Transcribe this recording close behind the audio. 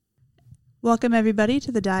Welcome, everybody,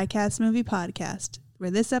 to the Diecast Movie Podcast, where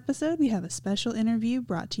this episode we have a special interview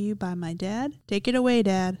brought to you by my dad. Take it away,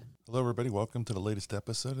 Dad. Hello, everybody. Welcome to the latest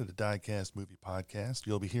episode of the Diecast Movie Podcast.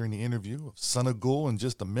 You'll be hearing the interview of Son of Ghoul in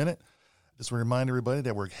just a minute. Just want to remind everybody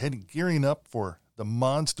that we're gearing up for the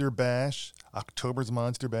Monster Bash, October's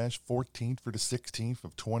Monster Bash, 14th for the 16th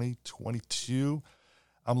of 2022.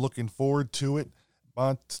 I'm looking forward to it.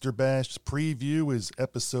 Monster Bash preview is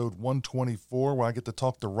episode 124, where I get to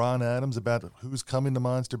talk to Ron Adams about who's coming to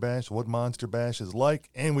Monster Bash, what Monster Bash is like,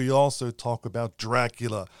 and we also talk about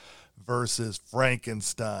Dracula versus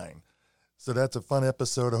Frankenstein. So that's a fun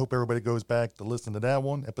episode. I hope everybody goes back to listen to that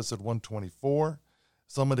one, episode 124.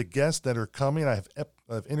 Some of the guests that are coming, I've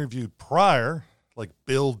interviewed prior, like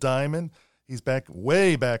Bill Diamond. He's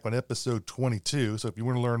way back on episode 22. So if you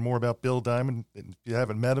want to learn more about Bill Diamond, if you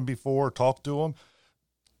haven't met him before or talked to him,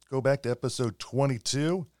 go back to episode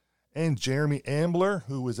 22. And Jeremy Ambler,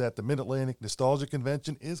 who was at the Mid-Atlantic Nostalgia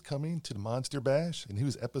Convention, is coming to the Monster Bash, and he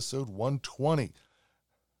was episode 120.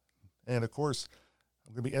 And, of course,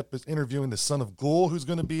 I'm going to be interviewing the Son of Ghoul, who's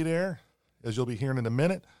going to be there, as you'll be hearing in a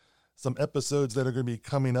minute. Some episodes that are going to be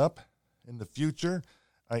coming up in the future.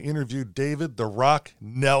 I interviewed David "The Rock"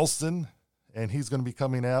 Nelson, and he's going to be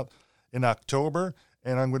coming out in October.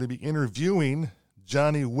 And I'm going to be interviewing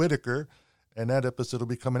Johnny Whitaker, and that episode will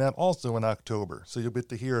be coming out also in October. So you'll get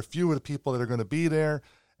to hear a few of the people that are going to be there.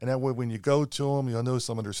 And that way, when you go to them, you'll know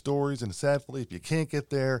some of their stories. And sadly, if you can't get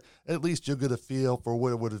there, at least you'll get a feel for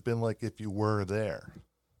what it would have been like if you were there.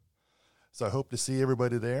 So I hope to see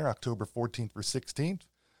everybody there, October 14th or 16th.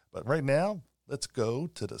 But right now, let's go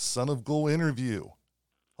to the Son of Ghoul interview.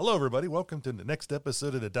 Hello, everybody. Welcome to the next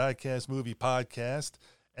episode of the Diecast Movie Podcast.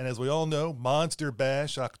 And as we all know, Monster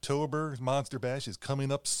Bash, October Monster Bash is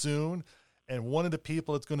coming up soon. And one of the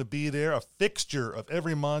people that's going to be there, a fixture of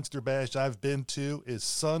every Monster Bash I've been to, is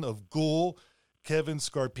Son of Ghoul, Kevin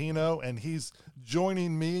Scarpino. And he's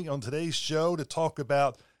joining me on today's show to talk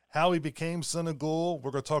about how he became Son of Ghoul.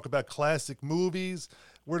 We're going to talk about classic movies.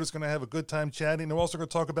 We're just going to have a good time chatting. And we're also going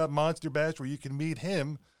to talk about Monster Bash, where you can meet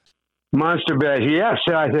him. Monster Bash, yes,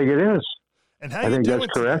 I think it is. And how I think that's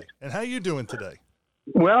correct. And how are you doing today?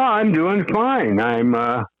 Well, I'm doing fine. I'm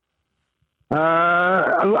a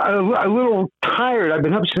little tired. I've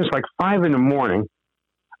been up since like 5 a.m.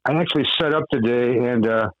 I actually set up today and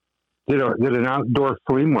did an outdoor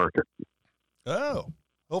flea market. Oh,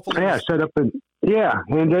 hopefully. Yeah, set up and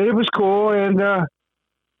it was cool. And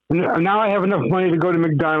now I have enough money to go to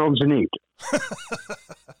McDonald's and eat.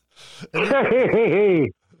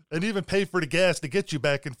 And even pay for the gas to get you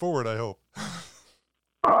back and forward, I hope.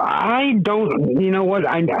 I don't, you know what?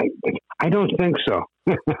 I don't think so.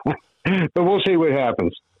 But we'll see what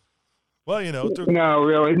happens. Well, you know. No,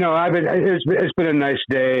 really. No, it's been a nice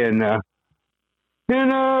day, and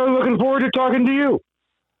looking forward to talking to you.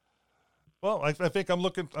 Well, I think I'm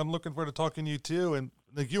looking forward to talking to you too. And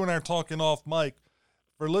like you and I are talking off mic.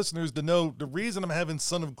 For listeners to know, the reason I'm having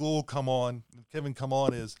Son of Ghoul Kevin come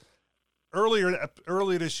on is earlier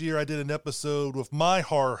this year I did an episode with my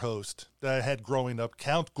horror host that I had growing up,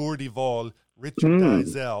 Count Gordival, Richard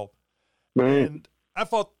Dizell. And I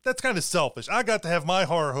thought that's kind of selfish. I got to have my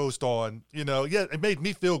horror host on, you know. Yeah, it made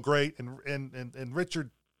me feel great, and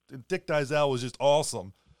Richard and Dick Dizell was just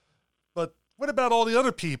awesome. But what about all the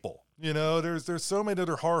other people? You know, there's so many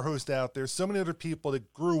other horror hosts out there, so many other people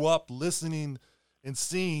that grew up listening and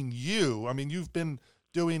seeing you. I mean, you've been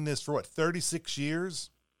doing this for 36 years?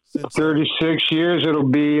 36 years. It'll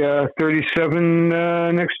be 37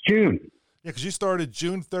 next June. Yeah, because you started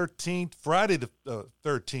June 13th, Friday the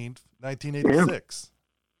 13th, 1986.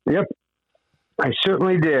 Yep. I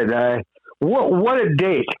certainly did. What a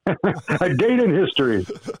date. A date in history.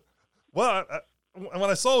 Well, when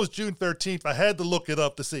I saw it was June 13th, I had to look it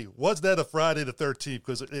up to see, was that a Friday the 13th?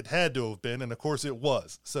 Because it had to have been, and of course it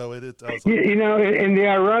was. So I was like, you know, and the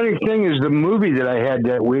ironic thing is the movie that I had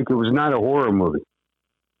that week, it was not a horror movie.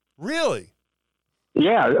 Really?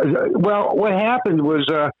 Yeah. Well, what happened was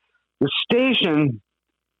the station,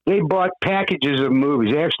 they bought packages of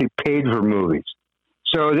movies. They actually paid for movies.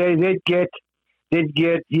 So they'd get,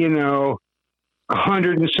 you know,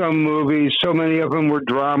 100 and some movies. So many of them were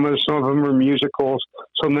dramas. Some of them were musicals.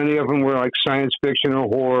 So many of them were like science fiction or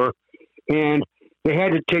horror. And they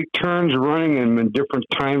had to take turns running them in different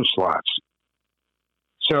time slots.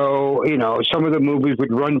 So, you know, some of the movies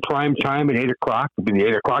would run prime time at 8 o'clock. It would be the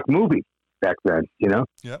 8 o'clock movie back then, you know?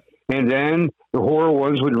 Yep. And then the horror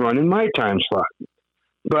ones would run in my time slot.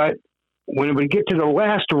 But when it would get to the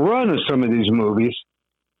last run of some of these movies,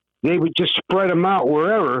 they would just spread them out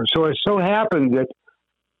wherever. So it so happened that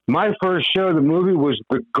my first show of the movie was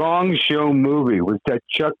the Gong Show movie with that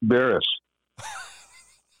Chuck Barris.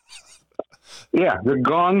 Yeah, the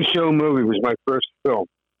Gong Show movie was my first film.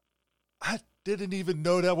 I didn't even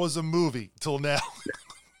know that was a movie till now.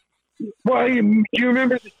 Well, do you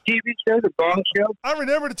remember the TV show, The Gong Show? I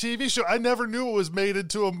remember the TV show. I never knew it was made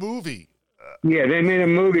into a movie. Yeah, they made a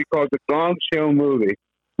movie called The Gong Show movie.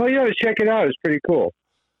 Well, you ought to check it out. It's pretty cool.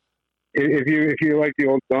 If you like the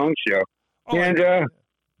old Gong Show. Oh, And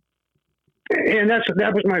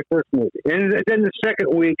that was my first movie. And then the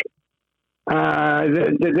second week,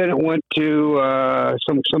 then it went to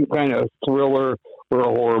some kind of thriller or a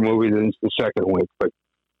horror movie. Then the second week, but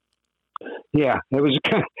yeah, it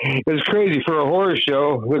was crazy for a horror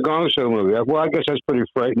show. The Gong Show movie. Well, I guess that's pretty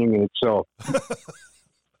frightening in itself.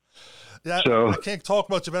 Yeah, so, I can't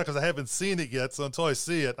talk much about it because I haven't seen it yet. So until I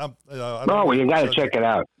see it, you got to check it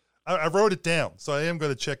out. I wrote it down, so I am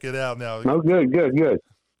going to check it out now. Oh, good.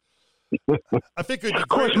 I think it'd be of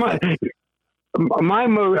course, my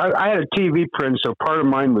movie. I had a TV print, so part of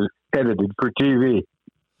mine was edited for TV.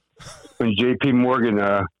 When J.P. Morgan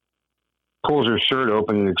pulls her shirt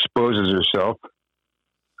open and exposes herself,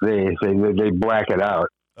 they black it out.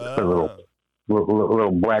 A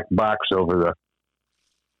little black box over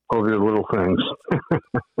the little things.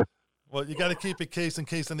 Well, you got to keep it in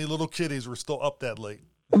case any little kiddies were still up that late.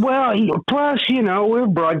 Well, plus, we're a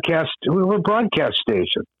broadcast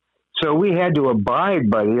station, so we had to abide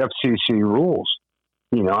by the FCC rules.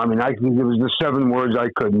 I think it was the 7 words I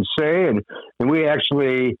couldn't say, and we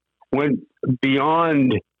actually went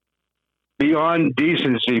beyond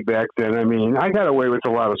decency back then. I got away with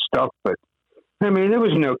a lot of stuff, but there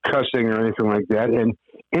was no cussing or anything like that, and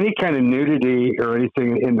any kind of nudity or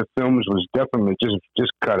anything in the films was definitely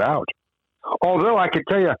just cut out. Although I could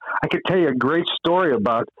tell you a great story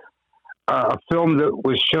about a film that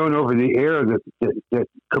was shown over the air that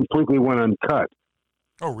completely went uncut.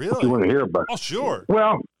 Oh, really? If you want to hear about it. Oh, sure.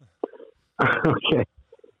 Well, okay.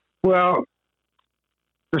 Well,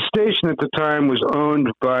 the station at the time was owned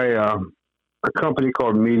by a company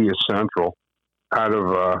called Media Central out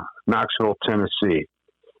of Knoxville, Tennessee.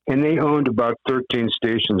 And they owned about 13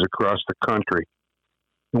 stations across the country.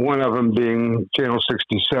 One of them being Channel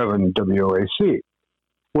 67 WOAC.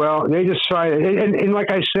 Well, they decided, and like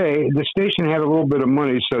I say, the station had a little bit of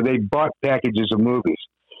money, so they bought packages of movies.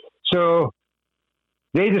 So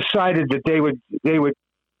they decided that they would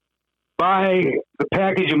buy the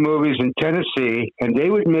package of movies in Tennessee, and they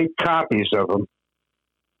would make copies of them,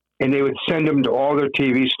 and they would send them to all their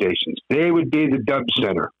TV stations. They would be the dub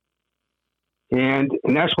center. And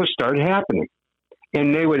that's what started happening.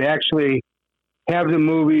 And they would actually have the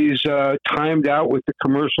movies timed out with the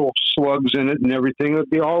commercial slugs in it and everything.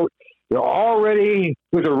 They're all ready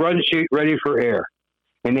with a run sheet ready for air.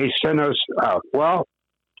 And they sent us out. Well,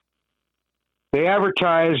 they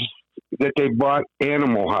advertised that they bought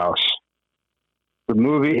Animal House, the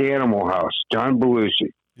movie Animal House, John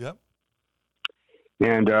Belushi. Yep.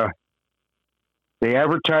 And they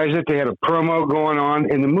advertised it. They had a promo going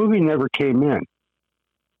on, and the movie never came in.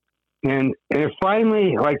 And it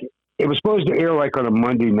finally, it was supposed to air on a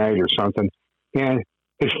Monday night or something, and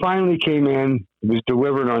it finally came in. It was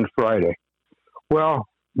delivered on Friday. Well,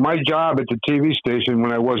 my job at the TV station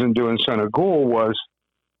when I wasn't doing Son of Ghoul was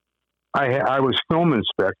I was film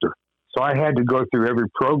inspector, so I had to go through every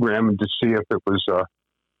program to see if it was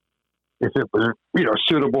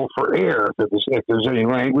suitable for air. If there's any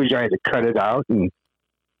language, I had to cut it out, and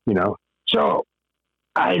So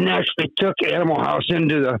I naturally took Animal House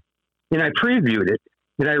and I previewed it,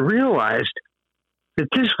 and I realized that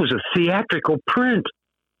this was a theatrical print.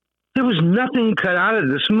 There was nothing cut out of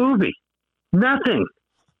this movie. Nothing.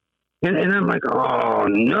 And I'm like, oh,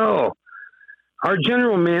 no. Our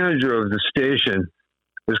general manager of the station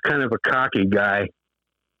was kind of a cocky guy,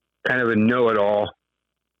 kind of a know-it-all,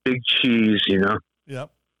 big cheese,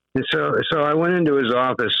 Yep. And so I went into his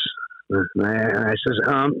office, and I says,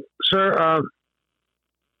 sir,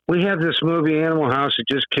 we have this movie, Animal House. It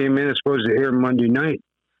just came in. It's supposed to air Monday night.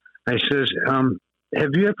 I says,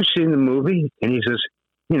 have you ever seen the movie? And he says,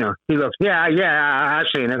 he looks, yeah, I've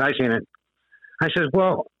seen it. I says,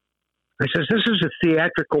 this is a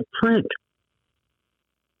theatrical print.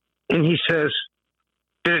 And he says,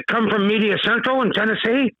 did it come from Media Central in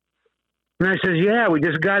Tennessee? And I says, yeah, we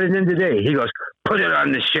just got it in today. He goes, put it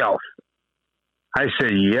on the shelf. I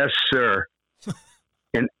said, yes, sir.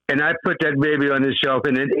 And I put that baby on the shelf,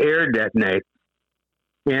 and it aired that night.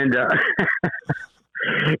 And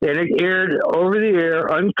and it aired over the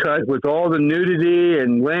air, uncut, with all the nudity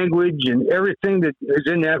and language and everything that is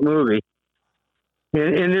in that movie.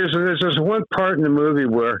 And there's this one part in the movie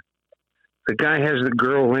where the guy has the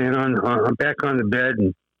girl laying on back on the bed,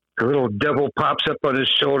 and the little devil pops up on his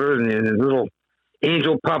shoulder, and the little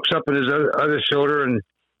angel pops up on his other shoulder, and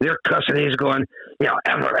they're cussing. He's going,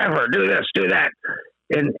 ever, do this, do that.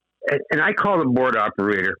 And I call the board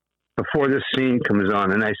operator before this scene comes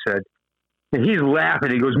on, and I said, and he's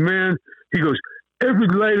laughing. He goes, man, every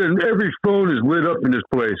light on every phone is lit up in this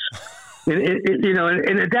place.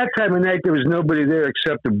 and at that time of night, there was nobody there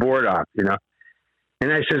except the board op,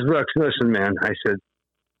 And I says, look, listen, man. I said,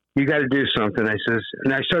 you got to do something. I says,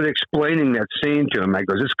 and I started explaining that scene to him. I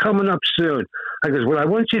goes, it's coming up soon. I goes, what I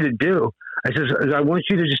want you to do, I says, is I want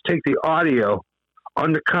you to just take the audio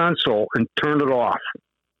on the console and turn it off.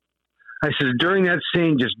 I says, during that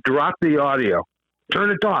scene, just drop the audio,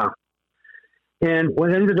 turn it off. And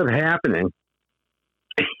what ended up happening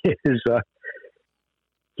is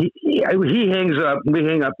he hangs up, we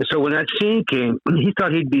hang up. So when that scene came, he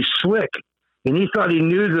thought he'd be slick, and he thought he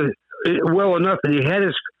knew well enough, and he had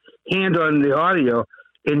his hand on the audio,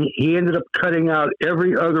 and he ended up cutting out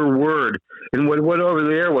every other word. And what went over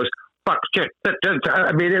the air was fuck shit.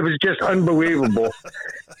 I mean, it was just unbelievable.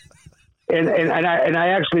 and I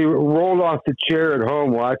actually rolled off the chair at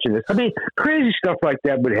home watching this. I mean, crazy stuff like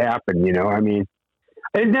that would happen, I mean,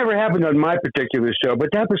 it never happened on my particular show, but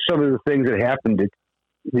that was some of the things that happened at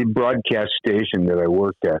the broadcast station that I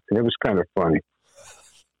worked at, and it was kind of funny.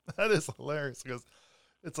 That is hilarious because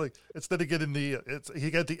it's like instead of getting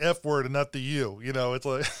he got the F word and not the U. It's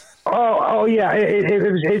like oh yeah,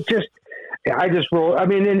 it just I just roll. I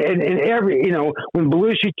mean, in every when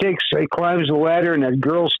Belushi climbs the ladder and that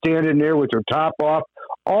girl standing there with her top off,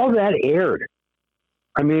 all that aired.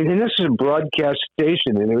 I mean, and this is a broadcast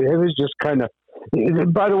station, and it was just kind of.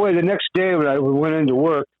 By the way, the next day when I went into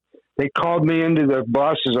work, they called me into the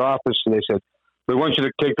boss's office and they said, "We want you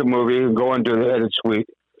to take the movie and go into the edit suite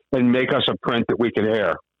and make us a print that we can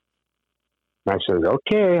air." And I said,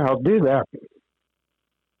 "Okay, I'll do that."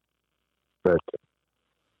 But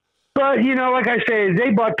like I say, they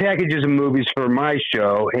bought packages of movies for my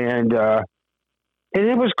show, and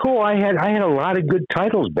it was cool. I had a lot of good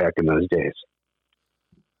titles back in those days,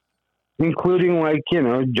 including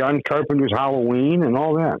John Carpenter's Halloween and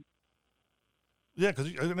all that. Yeah,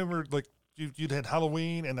 because I remember you'd had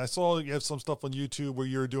Halloween, and I saw you have some stuff on YouTube where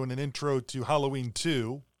you were doing an intro to Halloween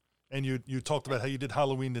 2. And you talked about how you did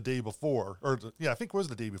Halloween the day before, I think it was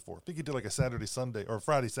the day before. I think you did like a Saturday, Sunday, or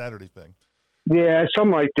Friday, Saturday thing. Yeah,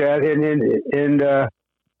 something like that. And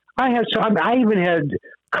I even had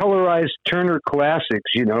colorized Turner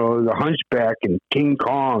classics, The Hunchback and King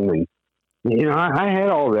Kong, and I had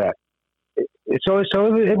all that. So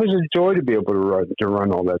it was a joy to be able to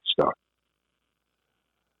run all that stuff.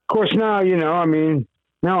 Of course, now now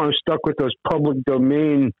I'm stuck with those public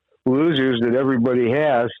domain losers that everybody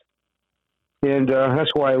has. And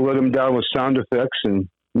that's why I let them down with sound effects and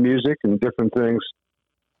music and different things,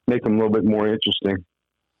 make them a little bit more interesting.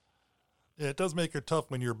 Yeah, it does make it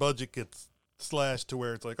tough when your budget gets slashed to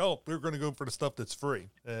where it's like, oh, we're going to go for the stuff that's free,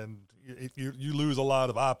 and you lose a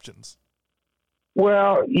lot of options.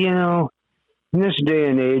 Well, in this day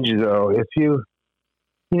and age, though, if you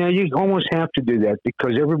almost have to do that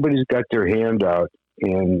because everybody's got their hand out,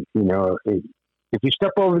 and if you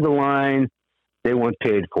step over the line, they want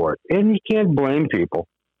paid for it. And you can't blame people.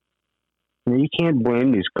 You can't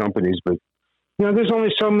blame these companies, but, there's only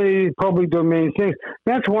so many public domain things.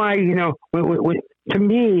 That's why, to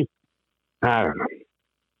me, I don't know.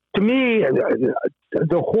 To me,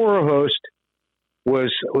 the horror host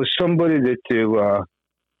was somebody that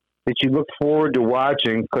you look forward to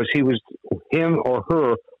watching because him or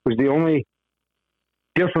her was the only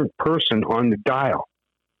different person on the dial.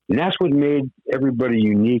 And that's what made everybody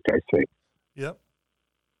unique, I think. Yep.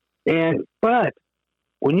 But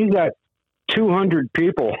when you got 200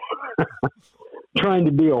 people trying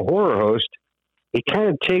to be a horror host, it kind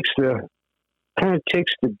of takes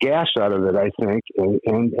the gas out of it, I think,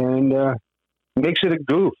 and makes it a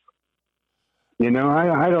goof. I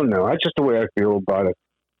don't know. That's just the way I feel about it.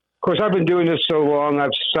 Of course, I've been doing this so long,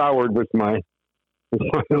 I've soured with my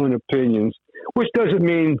own opinions, which doesn't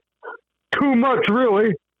mean too much,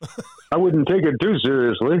 really. I wouldn't take it too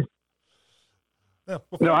seriously. Yeah.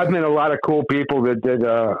 I've met a lot of cool people that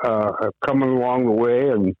have come along the way,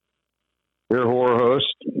 and they're horror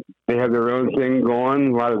hosts. They have their own thing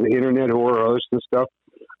going, a lot of the internet horror hosts and stuff.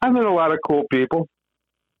 I've met a lot of cool people.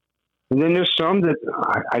 And then there's some that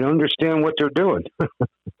I don't understand what they're doing.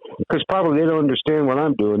 Because probably they don't understand what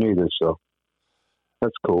I'm doing either, so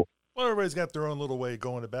that's cool. Well, everybody's got their own little way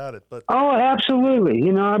going about it. But oh, absolutely. I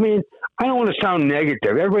don't want to sound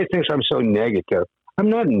negative. Everybody thinks I'm so negative. I'm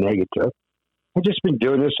not negative. I've just been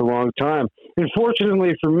doing this a long time. And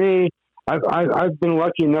fortunately for me, I've been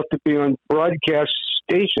lucky enough to be on broadcast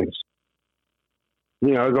stations,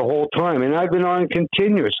 the whole time, and I've been on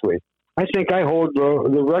continuously. I think I hold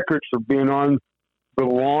the record for being on the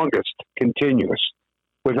longest continuous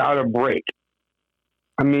without a break.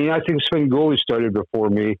 I mean, I think Svengoolie started before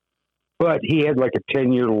me, but he had like a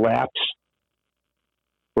 10-year lapse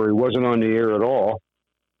where he wasn't on the air at all.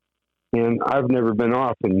 And I've never been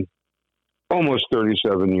off in almost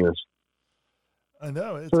 37 years. I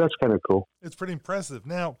know. So that's kind of cool. It's pretty impressive.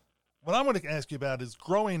 Now, what I want to ask you about is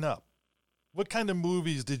growing up, what kind of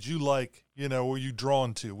movies did you like, were you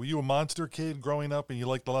drawn to? Were you a monster kid growing up and you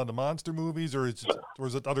liked a lot of monster movies, or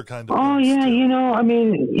was it other kind of movies? Yeah,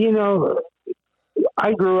 too?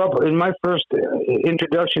 I grew up, in my first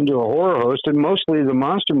introduction to a horror host, and mostly the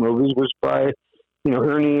monster movies, was by,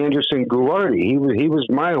 Ernie Anderson Ghoulardi. He was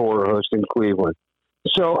my horror host in Cleveland.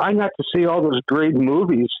 So I got to see all those great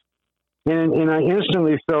movies, and I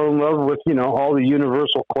instantly fell in love with, all the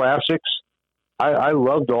Universal classics. I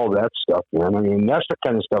loved all that stuff, man. I mean, that's the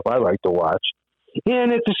kind of stuff I like to watch.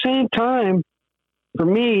 And at the same time, for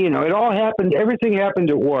me, everything happened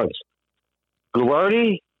at once.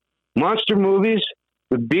 Ghoulardi, monster movies,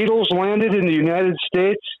 the Beatles landed in the United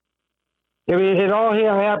States. I mean, it all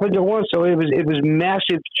happened at once, so it was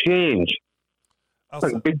massive change.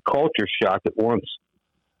 Like a big culture shock at once.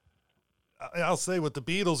 I'll say with the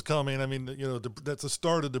Beatles coming, I mean, that's the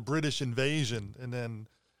start of the British invasion, and then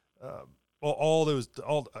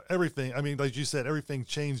everything. I mean, like you said, everything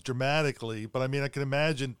changed dramatically. But I mean, I can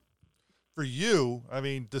imagine for you, I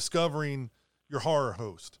mean, discovering your horror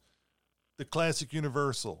host, the classic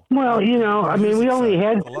Universal. Well, I mean, we only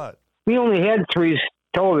had 3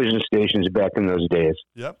 television stations back in those days.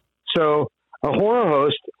 Yep. So a horror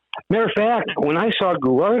host. Matter of fact, when I saw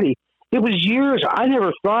Ghoulardi, it was years. I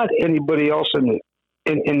never thought anybody else in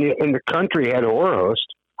the country had a horror host.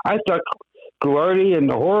 I thought Ghoulardi and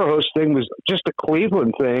the horror host thing was just a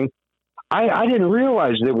Cleveland thing. I didn't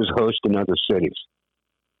realize there was host in other cities.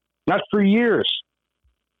 Not for years.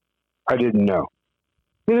 I didn't know.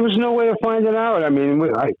 There was no way to find it out. I mean,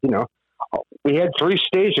 we had 3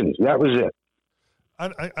 stations. That was it.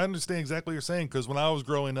 I understand exactly what you're saying, because when I was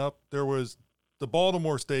growing up, there was the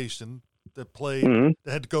Baltimore station that played,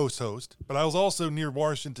 that had Ghost Host, but I was also near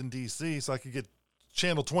Washington, D.C., so I could get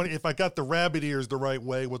Channel 20. If I got the rabbit ears the right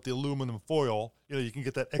way with the aluminum foil, you can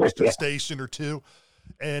get that extra station or 2.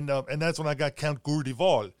 And that's when I got Count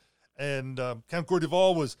Gourdival. And Count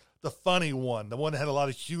Gourdival was the funny one, the one that had a lot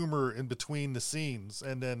of humor in between the scenes.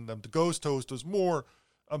 And then the Ghost Host was more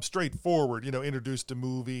straightforward, introduced the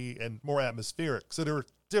movie and more atmospheric. So there were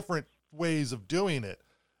different ways of doing it.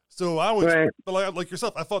 So I was, like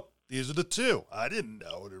yourself, I thought these are the 2. I didn't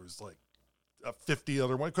know there was like 50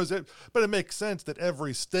 other ones, but it makes sense that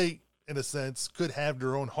every state, in a sense, could have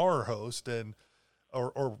their own horror host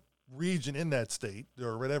or region in that state,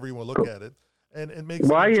 or whatever you want to look at it. And it makes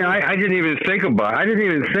I didn't even think about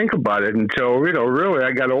it until really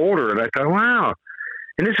I got older, and I thought, wow.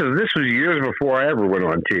 And this was years before I ever went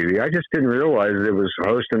on TV. I just didn't realize it was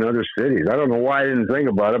host in other cities. I don't know why I didn't think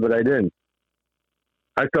about it, but I didn't.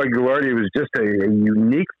 I thought Ghoulardi was just a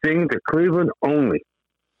unique thing to Cleveland only.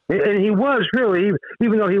 And he was really,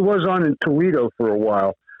 even though he was on in Toledo for a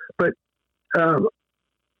while. But I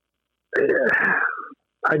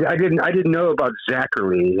didn't know about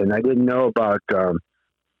Zachary, and I didn't know about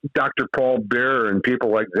Dr. Paul Bearer and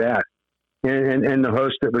people like that, and the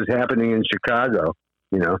host that was happening in Chicago.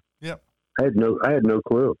 Yep. I had no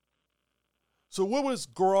clue. So what was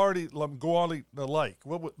Ghoulardi like?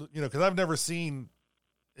 What because I've never seen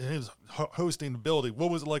his hosting ability. What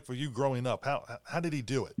was it like for you growing up? How did he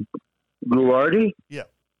do it? Ghoulardi? Yeah.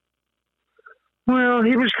 Well,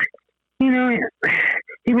 he was,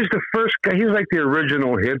 he was the first guy. He was like the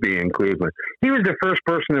original hippie in Cleveland. He was the first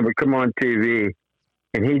person that would come on TV,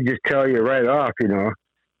 and he'd just tell you right off,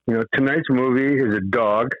 tonight's movie is a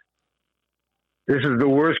dog. This is the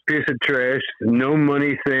worst piece of trash, no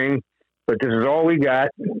money thing, but this is all we got,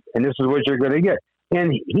 and this is what you're going to get.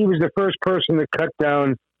 And he was the first person to cut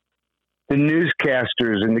down the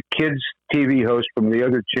newscasters and the kids' TV hosts from the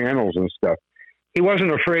other channels and stuff. He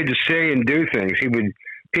wasn't afraid to say and do things.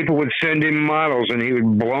 People would send him models, and he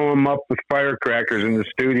would blow them up with firecrackers in the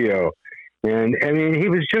studio. And I mean, he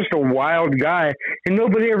was just a wild guy, and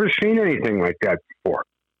nobody ever seen anything like that before.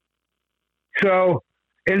 So,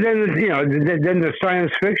 and then then the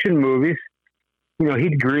science fiction movies.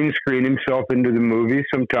 He'd green screen himself into the movie.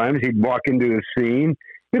 Sometimes he'd walk into the scene.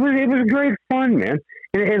 It was great fun, man.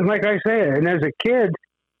 And like I say, and as a kid,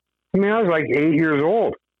 I was like 8 years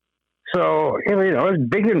old. So, it was a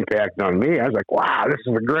big impact on me. I was like, wow, this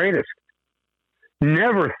is the greatest.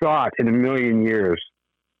 Never thought in a million years,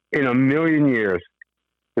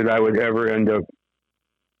 that I would ever end up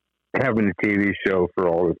having a TV show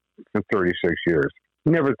for 36 years.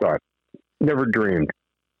 Never thought, never dreamed.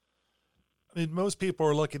 I mean, most people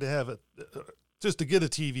are lucky to have it, just to get a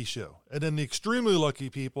TV show. And then the extremely lucky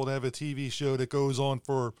people to have a TV show that goes on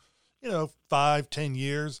for, 5-10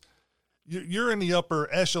 years. You're in the upper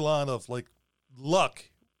echelon of like luck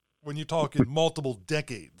when you're talking multiple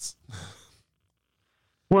decades.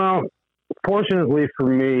 Well, fortunately for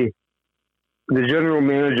me, the general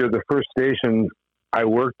manager of the first station I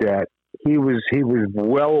worked at, he was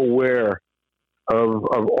well aware of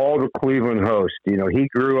all the Cleveland hosts. He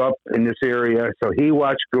grew up in this area, so he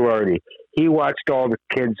watched Garrardi. He watched all the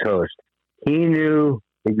kids host. He knew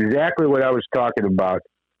exactly what I was talking about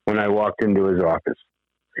when I walked into his office.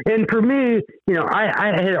 And for me,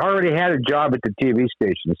 I had already had a job at the TV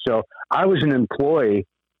station, so I was an employee,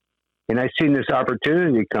 and I seen this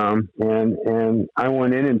opportunity come, and I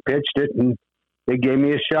went in and pitched it, and they gave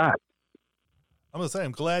me a shot. I'm going to say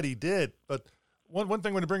I'm glad he did, but one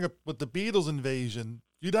thing I want to bring up with the Beatles invasion,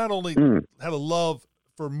 you not only had a love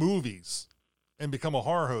for movies and become a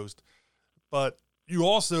horror host, but you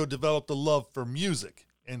also developed a love for music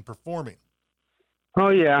and performing. Oh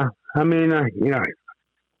yeah, I mean, I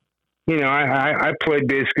played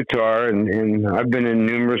bass guitar, and I've been in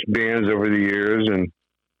numerous bands over the years, and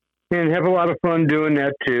have a lot of fun doing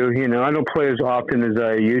that too. I don't play as often as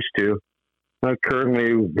I used to. I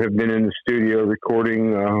currently have been in the studio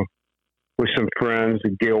recording with some friends,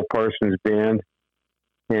 the Gail Parsons Band,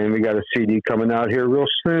 and we got a CD coming out here real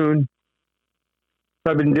soon.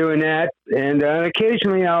 I've been doing that, and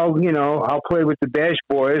occasionally I'll play with the Bash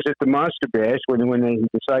Boys at the Monster Bash when they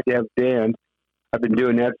decide to have a band. I've been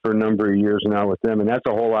doing that for a number of years now with them, and that's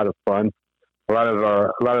a whole lot of fun. A lot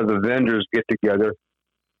of the vendors get together,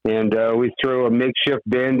 and we throw a makeshift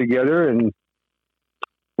band together, and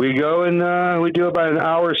we go and we do about an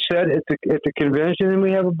hour set at the convention, and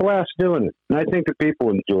we have a blast doing it. And I think the people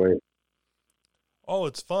enjoy it. Oh,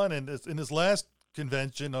 it's fun. And in this last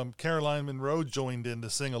convention, Caroline Monroe joined in to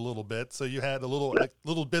sing a little bit, so you had a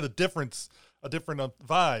little bit of difference, a different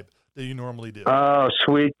vibe that you normally do. Oh,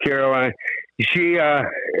 sweet Caroline. She, it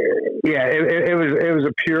was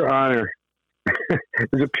a pure honor. It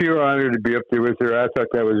was a pure honor to be up there with her. I thought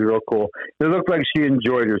that was real cool. It looked like she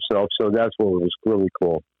enjoyed herself, so that's what was really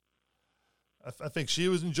cool. I think she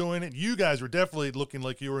was enjoying it. You guys were definitely looking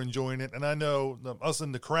like you were enjoying it, and I know us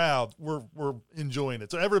in the crowd were enjoying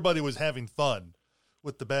it. So everybody was having fun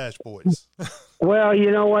with the Bash Boys. Well,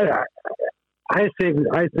 you know what? I think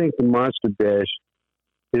the Monster Bash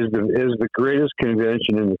is the greatest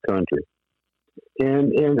convention in the country,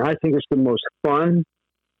 and I think it's the most fun.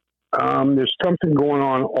 There's something going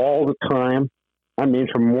on all the time. I mean,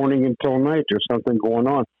 from morning until night, there's something going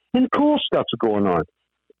on, and cool stuff's going on.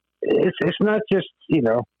 It's not just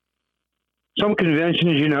some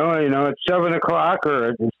conventions. At 7 o'clock or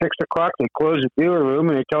at 6 o'clock they close the dealer room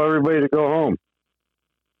and they tell everybody to go home.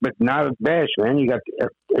 But not at Bash, man. You got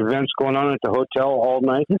events going on at the hotel all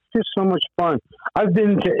night. It's just so much fun. I've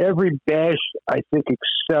been to every Bash, I think,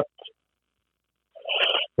 except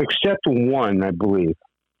one, I believe.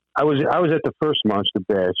 I was at the first Monster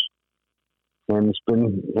Bash, and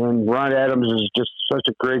Ron Adams is just such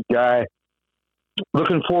a great guy.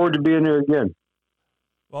 Looking forward to being there again.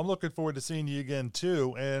 Well, I'm looking forward to seeing you again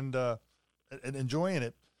too, and enjoying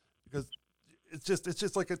it, because it's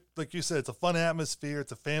just like you said, it's a fun atmosphere.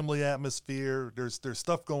 It's a family atmosphere. There's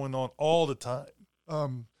stuff going on all the time.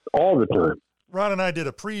 All the time. Ron and I did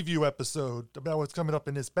a preview episode about what's coming up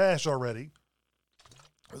in this Bash already.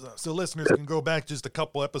 So listeners can go back just a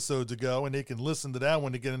couple episodes ago and they can listen to that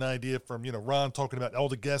one to get an idea from, Ron talking about all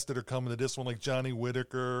the guests that are coming to this one, like Johnny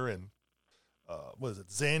Whitaker and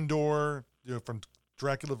Zandor, from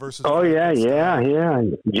Dracula versus. Oh yeah.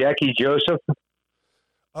 Jackie Joseph.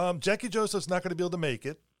 Jackie Joseph's not going to be able to make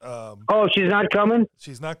it. Oh, she's not coming?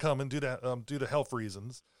 She's not coming due to health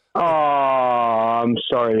reasons. Oh, I'm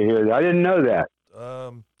sorry to hear that. I didn't know that.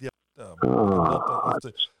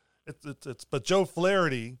 But Joe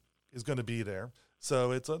Flaherty is going to be there.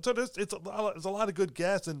 So it's a lot of good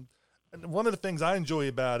guests, and one of the things I enjoy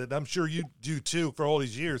about it, and I'm sure you do too, for all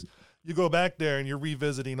these years, you go back there and you're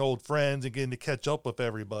revisiting old friends and getting to catch up with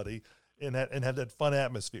everybody and have that fun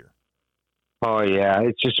atmosphere. Oh yeah,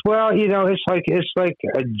 it's just it's like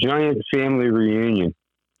a giant family reunion.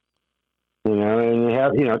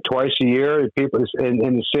 And you have twice a year people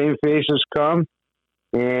and the same faces come,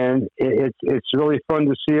 and it's really fun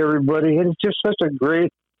to see everybody, and it's just such a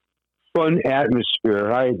great fun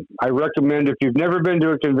atmosphere. I recommend, if you've never been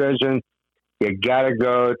to a convention, you got to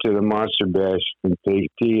go to the Monster Bash in PA.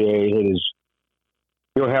 It is,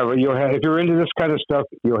 you'll have, if you're into this kind of stuff,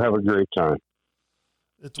 you'll have a great time.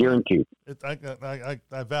 It's guaranteed.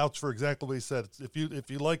 I vouch for exactly what he said. If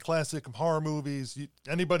you like classic horror movies,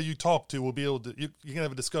 anybody you talk to will be able to. You can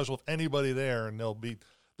have a discussion with anybody there, and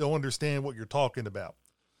they'll understand what you're talking about.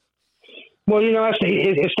 Well,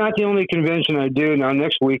 it's not the only convention I do. Now,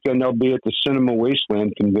 next weekend I'll be at the Cinema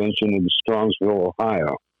Wasteland convention in Strongsville,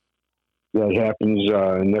 Ohio. That happens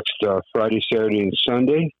next Friday, Saturday, and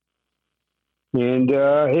Sunday. And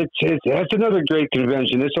that's another great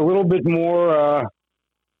convention. It's a little bit more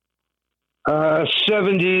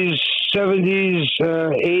 70s,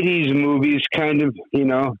 80s movies, kind of.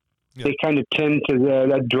 Yeah. They kind of tend to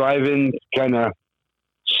that drive-in kind of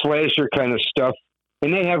slasher kind of stuff.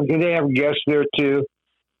 And they have guests there too.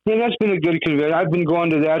 Yeah, that's been a good convention. I've been going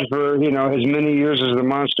to that for as many years as the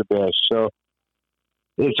Monster Bash. So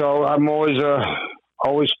I'm always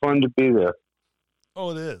fun to be there. Oh,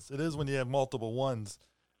 it is. It is when you have multiple ones.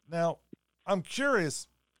 Now, I'm curious.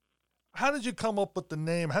 How did you come up with the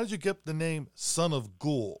name? How did you get the name Son of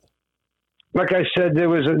Ghoul? Like I said, there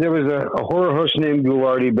was a horror host named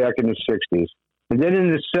Ghoulardi back in the 60s. And then in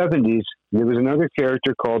the 70s, there was another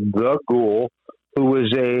character called the Ghoul, who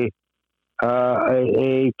was a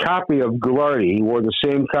copy of Ghoulardi. He wore the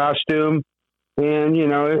same costume, and he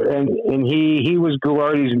was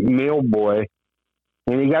Ghoulardi's mail boy,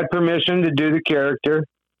 and he got permission to do the character,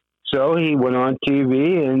 so he went on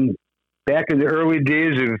TV. And back in the early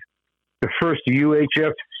days of the first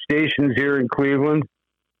UHF stations here in Cleveland,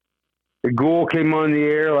 the Ghoul came on the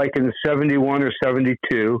air like in 71 or 72.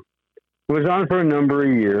 It was on for a number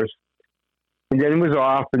of years. And then it was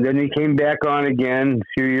off, and then he came back on again a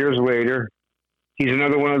few years later. He's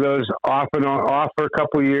another one of those off and on, off for a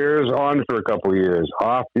couple of years, on for a couple of years,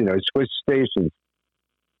 off. Switched stations.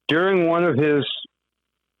 During one of his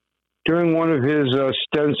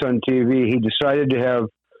stunts on TV, he decided to have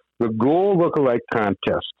the Ghoul Lookalike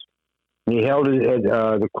Contest. He held it at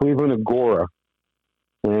the Cleveland Agora,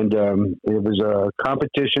 and it was a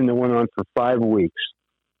competition that went on for 5 weeks.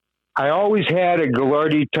 I always had a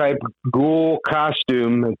Ghoulardi type ghoul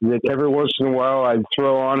costume that every once in a while I'd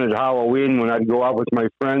throw on at Halloween when I'd go out with my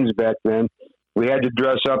friends back then. We had to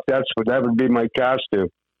dress up. That would be my costume.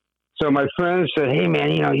 So my friends said, "Hey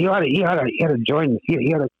man, you ought to join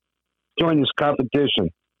this competition."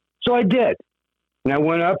 So I did, and I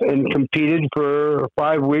went up and competed for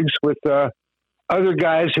 5 weeks with other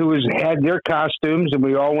guys who had their costumes, and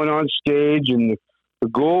we all went on stage, and the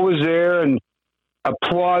Ghoul was there, and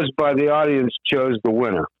applause by the audience chose the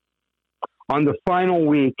winner. On the final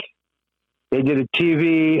week, they did a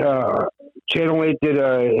TV, Channel 8 did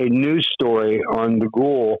a news story on the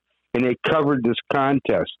Ghoul, and they covered this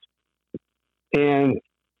contest. And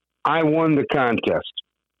I won the contest.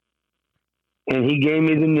 And he gave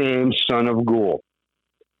me the name Son of Ghoul.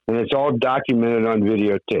 And it's all documented on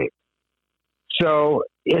videotape. So,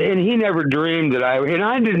 and he never dreamed that I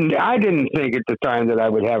didn't think at the time that I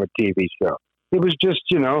would have a TV show. It was just,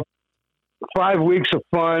 5 weeks of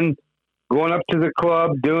fun, going up to the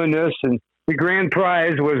club, doing this, and the grand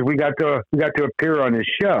prize was we got to appear on his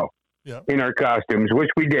show in our costumes, which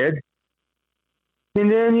we did. And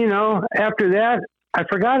then, after that, I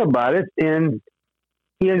forgot about it, and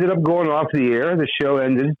he ended up going off the air. The show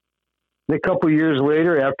ended. And a couple of years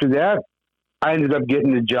later, after that, I ended up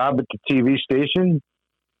getting a job at the TV station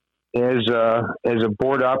as a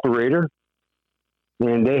board operator.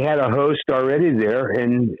 And they had a host already there.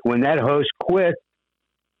 And when that host quit,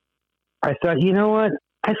 I thought, you know what?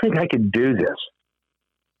 I think I could do this.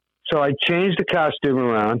 So I changed the costume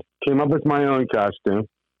around, came up with my own costume,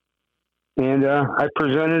 and I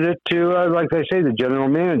presented it to, like I say, the general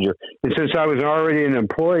manager. And since I was already an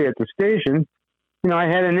employee at the station, I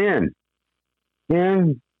had an in.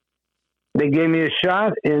 And they gave me a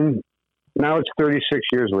shot, and now it's 36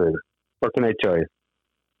 years later. What can I tell you?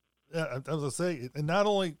 Yeah, I was going to say, and not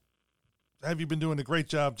only have you been doing a great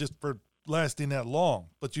job just for lasting that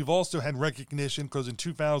long, but you've also had recognition because in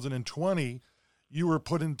 2020, you were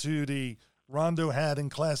put into the Rondo Haddon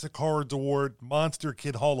Classic Horrors Award Monster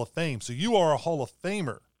Kid Hall of Fame. So you are a Hall of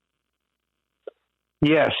Famer.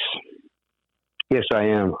 Yes. Yes, I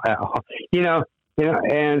am.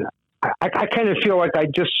 And I kind of feel like I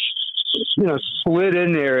just, slid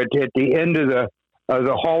in there at the end of the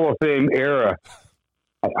Hall of Fame era.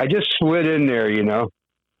 I just slid in there, It is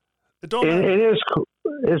cool.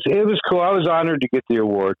 It was cool. I was honored to get the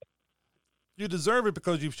award. You deserve it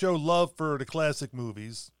because you show love for the classic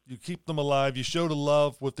movies. You keep them alive. You show the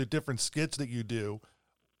love with the different skits that you do.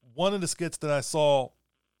 One of the skits that I saw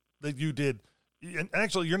that you did, and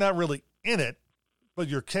actually you're not really in it, but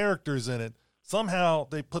your character's in it. Somehow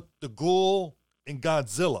they put the Ghoul and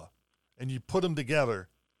Godzilla, and you put them together.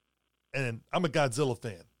 And I'm a Godzilla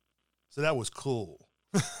fan, so that was cool.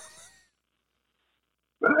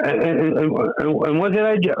 And what did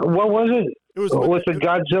I do? What was it? It was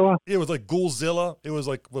Godzilla? It was like Ghoulzilla. It was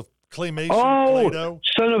like with claymation. Oh, Play-Doh.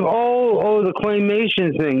 the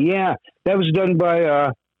claymation thing. Yeah, that was done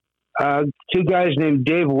by two guys named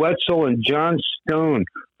Dave Wetzel and John Stone,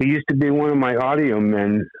 who used to be one of my audio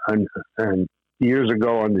men and years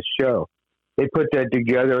ago on the show. They put that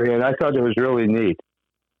together, and I thought it was really neat.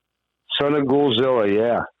 Son of Ghoulzilla,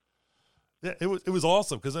 yeah. Yeah, it was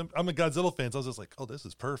awesome because I'm a Godzilla fan, so I was just like, oh, this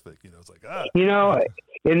is perfect. It's like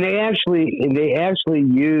and they actually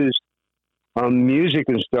used music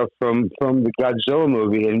and stuff from the Godzilla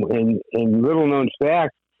movie, and little known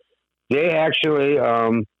fact, they actually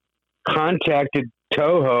contacted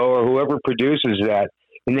Toho or whoever produces that,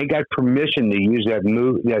 and they got permission to use that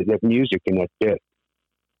music in that bit.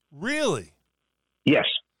 Really? Yes.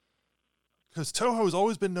 Because Toho has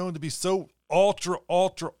always been known to be so ultra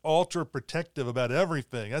protective about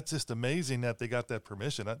everything. That's just amazing that they got that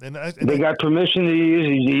permission. They got permission to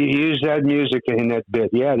use that music in that bit.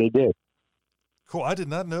 Yeah, they did. Cool. I did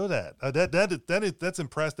not know that. That's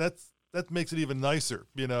impressive. That makes it even nicer.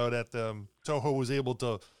 That Toho was able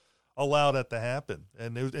to allow that to happen. I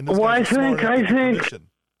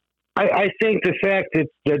think the fact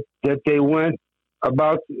that they went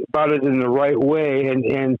about it in the right way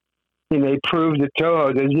and they proved to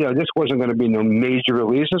Toho that, this wasn't going to be no major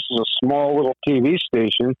release. This is a small little TV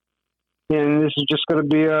station, and this is just going to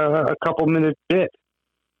be a couple-minute bit.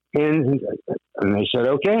 And they said,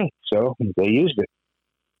 okay, so they used it.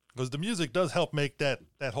 Because the music does help make that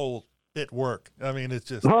whole bit work. I mean, it's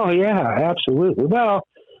just... Oh, yeah, absolutely. Well,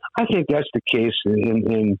 I think that's the case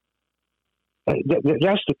in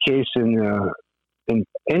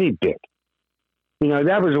any bit.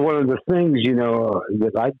 That was one of the things,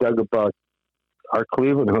 that I dug about our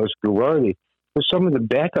Cleveland host, Goulardi, was some of the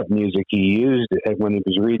backup music he used when he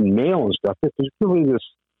was reading mail and stuff. It was really this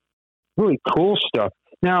really cool stuff.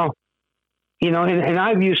 Now, and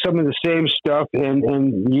I've used some of the same stuff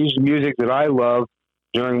and used music that I love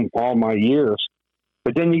during all my years.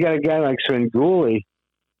 But then you got a guy like Svengoolie,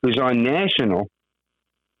 who's on National,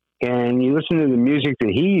 and you listen to the music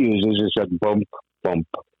that he uses, it's like bump, bump,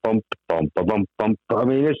 bump, bump, bump, bump. I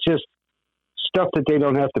mean, it's just stuff that they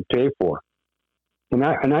don't have to pay for. And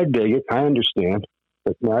I dig it. I understand.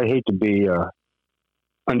 But I hate to be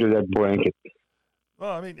under that blanket.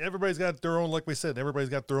 Well, I mean, everybody's got their own, like we said, everybody's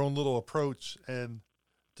got their own little approach and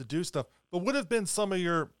to do stuff. But what have been some of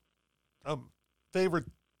your favorite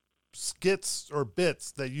skits or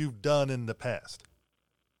bits that you've done in the past?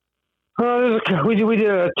 We did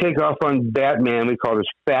a takeoff on Batman. We called it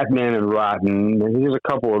Fat Man and Rotten. There's a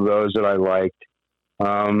couple of those that I liked.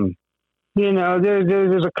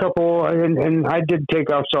 There's a couple, and I did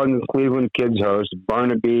takeoffs on the Cleveland Kids host,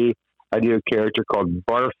 Barnaby. I do a character called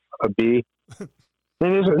Barf-a-Bee.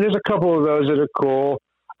 And there's a couple of those that are cool.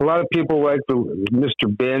 A lot of people like the Mr.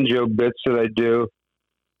 Banjo bits that I do.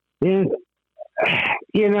 And,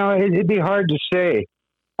 it'd be hard to say.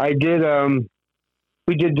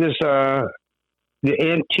 We did this, the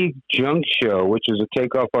Antique Junk Show, which is a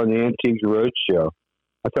takeoff on the Antiques Roadshow.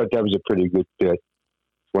 I thought that was a pretty good bit. It's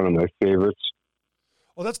one of my favorites.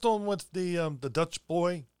 Oh, that's the one with the Dutch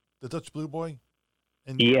boy, the Dutch blue boy?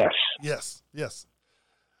 And yes. Yes.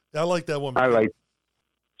 I like that one.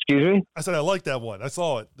 Excuse me? I said I like that one. I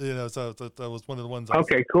saw it. So that was one of the ones.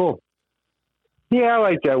 Okay, cool. Yeah, I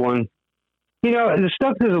like that one. The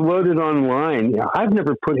stuff that's loaded online, I've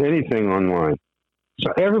never put anything online. So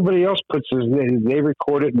everybody else they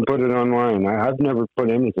record it and put it online. I've never put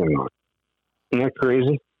anything on. Isn't that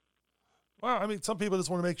crazy? Well, I mean, some people just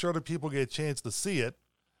want to make sure other people get a chance to see it.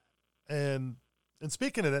 And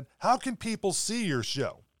speaking of that, how can people see your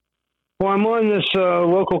show? Well, I'm on this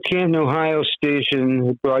local Canton, Ohio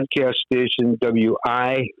station, broadcast station,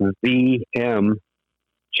 WIVM,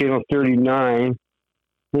 Channel 39.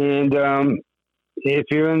 And if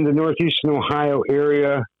you're in the northeastern Ohio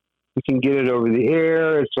area, you can get it over the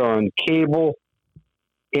air. It's on cable.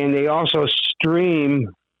 And they also stream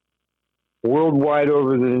worldwide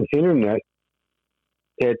over the internet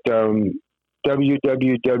at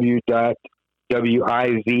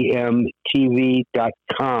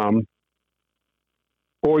www.wivmtv.com.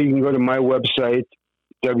 Or you can go to my website,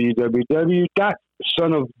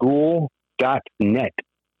 www.sonofghoul.net.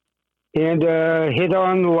 And hit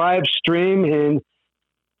on the live stream. And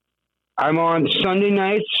I'm on Sunday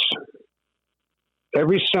nights,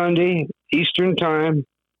 every Sunday, Eastern Time.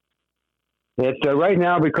 It's right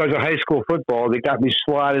now because of high school football. They got me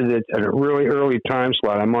slotted at a really early time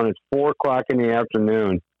slot. I'm on at 4:00 in the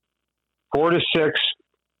afternoon, 4 to 6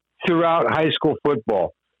 throughout high school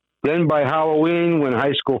football. Then by Halloween, when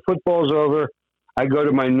high school football's over, I go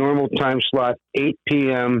to my normal time slot, 8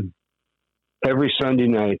 p.m. every Sunday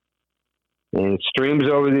night, and it streams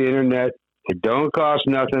over the internet. It don't cost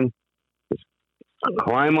nothing. Just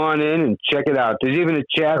climb on in and check it out. There's even a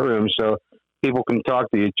chat room, so people can talk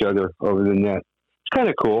to each other over the net. It's kind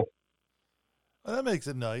of cool. Well, that makes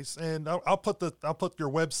it nice, and I'll put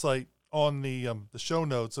your website on the show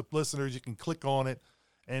notes. So listeners, you can click on it,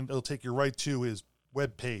 and it'll take you right to his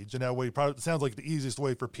web page. And that way, probably it sounds like the easiest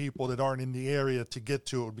way for people that aren't in the area to get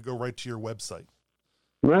to it would be go right to your website.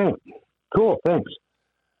 Right. Cool. Thanks.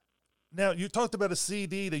 Now, you talked about a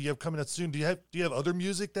CD that you have coming out soon. Do you have other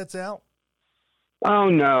music that's out? Oh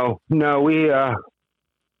no, we got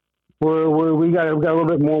a little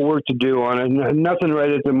bit more work to do on it. Nothing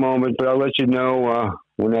right at the moment, but I'll let you know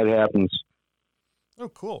when that happens. Oh,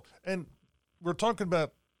 cool. And we're talking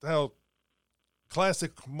about how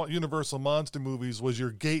classic Universal monster movies was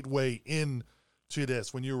your gateway into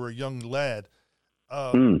this when you were a young lad.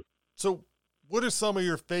 So what are some of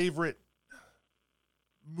your favorite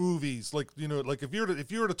movies? Like, like if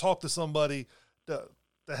you were to talk to somebody that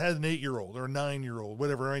had an 8-year-old or a 9-year-old,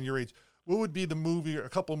 whatever, in your age, what would be the movie or a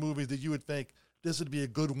couple of movies that you would think this would be a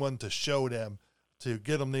good one to show them to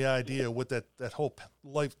get them the idea what that whole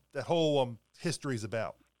life, that whole history is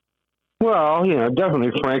about? Well,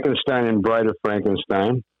 definitely Frankenstein and Bride of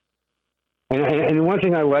Frankenstein. And one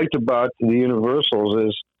thing I liked about the Universals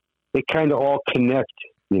is they kind of all connect,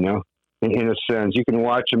 in a sense. You can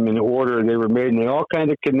watch them in order they were made, and they all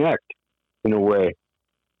kind of connect in a way.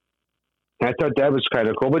 I thought that was kind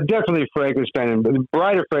of cool, but definitely Frankenstein and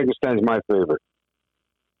Bride of Frankenstein is my favorite,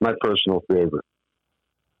 my personal favorite.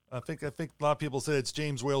 I think a lot of people say it's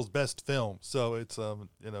James Whale's best film, so it's and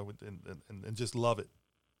just love it.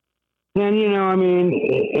 And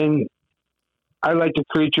and I like The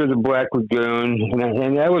Creature of the Black Lagoon,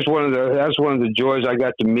 and that was one of the joys I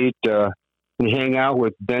got to meet and hang out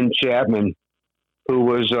with Ben Chapman, who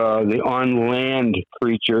was the on land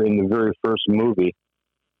creature in the very first movie.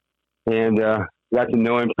 And got to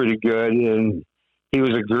know him pretty good, and he was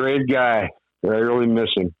a great guy. I really miss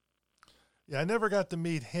him. Yeah, I never got to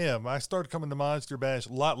meet him. I started coming to Monster Bash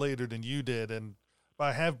a lot later than you did, and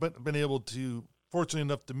I have been able to, fortunate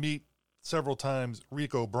enough to meet several times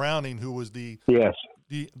Rico Browning, who was the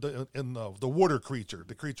water creature,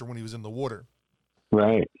 the creature when he was in the water.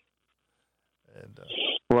 Right. And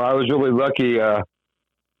well, I was really lucky. I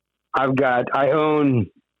own.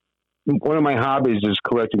 One of my hobbies is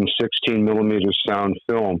collecting 16 millimeter sound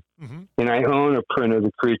film. Mm-hmm. And I own a print of The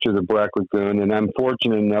Creature of the Black Lagoon. And I'm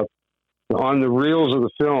fortunate enough, on the reels of the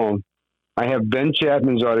film, I have Ben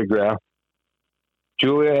Chapman's autograph,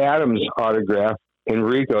 Julia Adams' autograph, and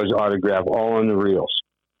Rico's autograph all on the reels.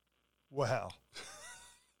 Wow.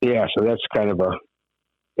 Yeah, so that's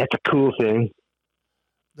that's a cool thing.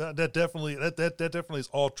 That definitely is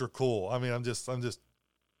ultra cool. I mean, I'm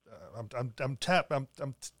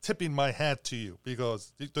tipping my hat to you,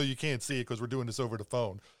 because though you can't see it because we're doing this over the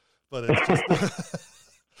phone, but it's just,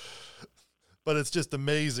 but it's just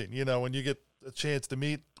amazing, when you get a chance to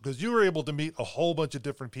meet, because you were able to meet a whole bunch of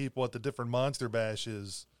different people at the different Monster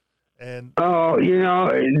Bashes, and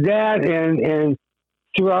that and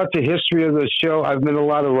throughout the history of the show, I've met a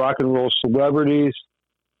lot of rock and roll celebrities.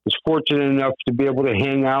 I was fortunate enough to be able to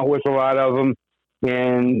hang out with a lot of them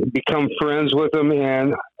and become friends with them,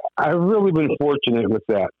 and I've really been fortunate with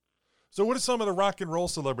that. So what are some of the rock and roll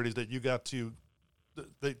celebrities that you got to,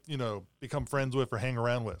 become friends with or hang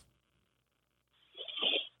around with?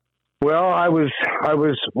 Well,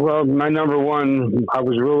 my number one, I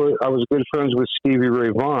was good friends with Stevie Ray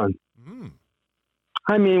Vaughan. Mm.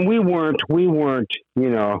 I mean, we weren't,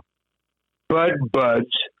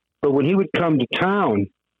 buds, but when he would come to town,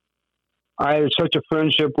 I had such a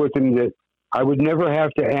friendship with him that I would never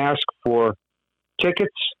have to ask for tickets.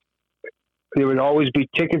 There would always be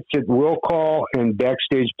tickets at will call and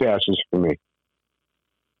backstage passes for me.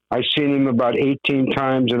 I've seen him about 18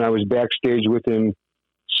 times, and I was backstage with him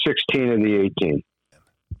 16 of the 18.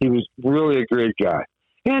 He was really a great guy.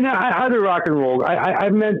 And other rock and roll.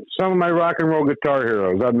 I've met some of my rock and roll guitar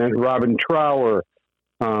heroes. I've met Robin Trower,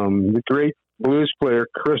 the great blues player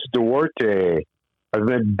Chris Duarte. I've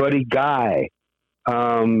met Buddy Guy,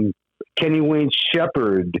 Kenny Wayne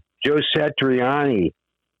Shepherd, Joe Satriani.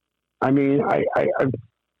 I mean, I'm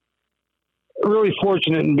really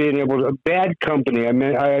fortunate in being able to. Bad Company. I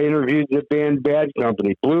interviewed the band Bad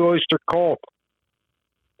Company, Blue Oyster Cult.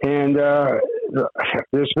 And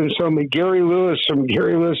there's been so many Gary Lewis from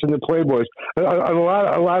Gary Lewis and the Playboys, a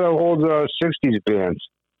lot of old '60s bands.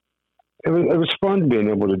 It was fun being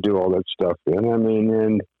able to do all that stuff, man. I mean,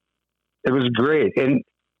 and it was great. And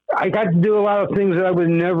I got to do a lot of things that I would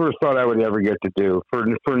never thought I would ever get to do.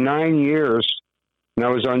 For 9 years, when I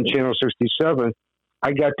was on Channel 67,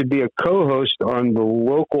 I got to be a co-host on the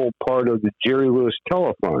local part of the Jerry Lewis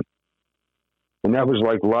Telethon. And that was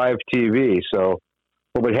like live TV. So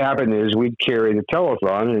what would happen is we'd carry the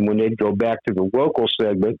telethon, and when they'd go back to the local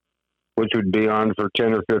segment, which would be on for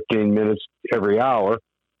 10 or 15 minutes every hour,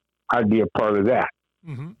 I'd be a part of that.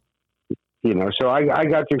 Mm-hmm. You know, so I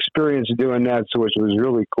got to experience doing that, so which was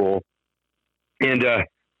really cool. And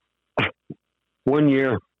one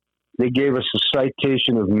year, they gave us a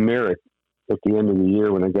citation of merit at the end of the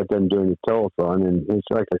year when I got done doing the telethon, and it's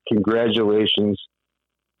like a congratulations,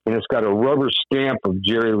 and it's got a rubber stamp of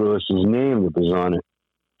Jerry Lewis's name that was on it.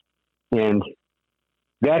 And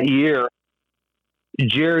that year,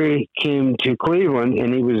 Jerry came to Cleveland,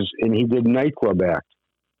 and he did nightclub act.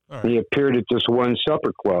 Right. He appeared at this one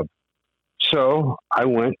supper club. So I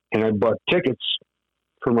went and I bought tickets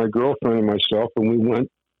for my girlfriend and myself, and we went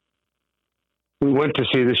to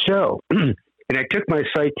see the show. And I took my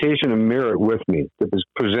citation of merit with me that was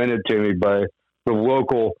presented to me by the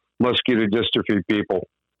local muscular dystrophy people.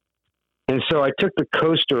 And so I took the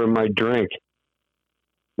coaster of my drink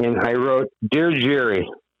and I wrote, "Dear Jerry,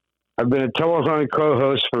 I've been a telethon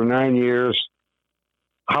co-host for 9 years.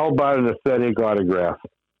 How about an authentic autograph?"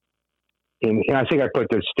 And I think I put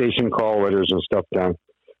the station call letters and stuff down.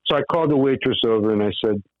 So I called the waitress over and I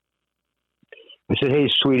said, "Hey,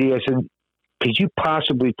 sweetie," I said, "could you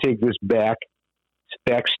possibly take this backstage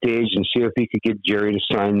and see if you could get Jerry to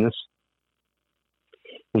sign this?"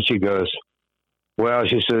 And she goes, "Well,"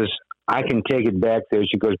 she says, "I can take it back there."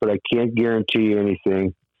 She goes, "But I can't guarantee you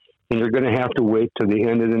anything. And you're going to have to wait till the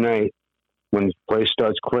end of the night when the place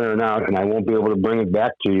starts clearing out, and I won't be able to bring it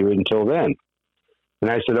back to you until then." And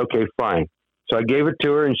I said, "Okay, fine." So I gave it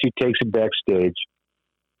to her, and she takes it backstage.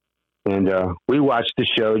 And we watched the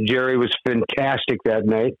show. Jerry was fantastic that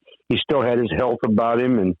night. He still had his health about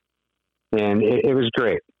him, and it was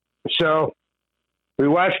great. So we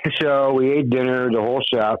watched the show. We ate dinner, the whole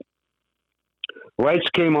shop. Lights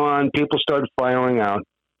came on. People started filing out.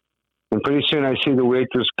 And pretty soon I see the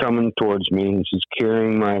waitress coming towards me, and she's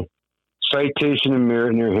carrying my citation and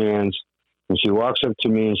merit in her hands. And she walks up to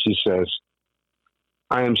me and she says,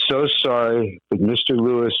 "I am so sorry, but Mr.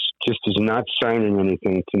 Lewis just is not signing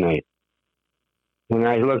anything tonight." And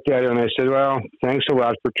I looked at her and I said, "Well, thanks a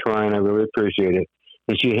lot for trying. I really appreciate it."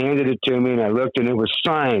 And she handed it to me, and I looked, and it was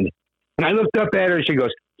signed. And I looked up at her and she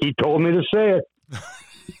goes, "He told me to say it."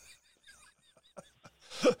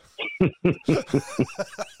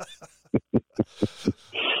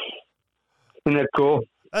 Isn't that cool?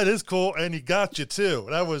 That is cool, and he got you too.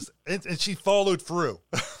 And she followed through.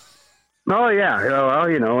 Oh yeah, well,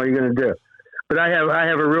 you know what are you going to do? But I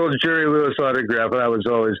have a real Jerry Lewis autograph. I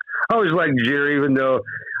always liked Jerry, even though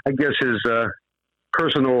I guess his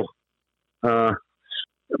personal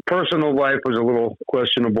life was a little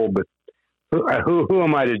questionable. But who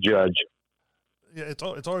am I to judge? Yeah, it's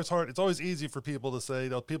always hard. It's always easy for people to say,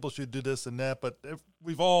 people should do this and that, but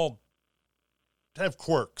we've all have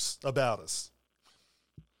quirks about us.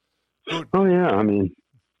 Oh yeah, I mean,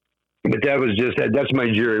 but that was that's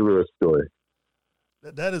my Jerry Lewis story.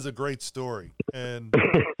 That is a great story, and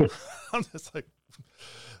I'm just like,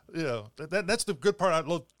 that's the good part.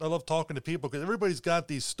 I love talking to people because everybody's got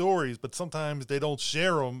these stories, but sometimes they don't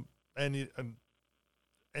share them, and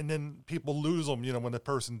then people lose them. When the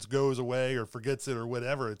person goes away or forgets it or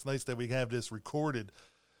whatever. It's nice that we have this recorded,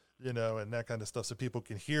 and that kind of stuff, so people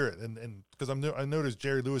can hear it. And because I know there's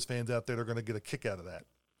Jerry Lewis fans out there that are going to get a kick out of that.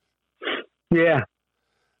 Yeah.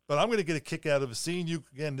 But I'm going to get a kick out of seeing you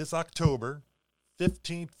again this October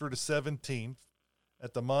 15th through the 17th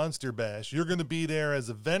at the Monster Bash. You're going to be there as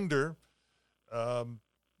a vendor and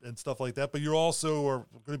stuff like that, but you also are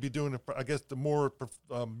going to be doing, I guess, the more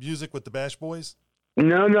music with the Bash Boys.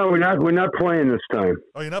 No, we're not playing this time.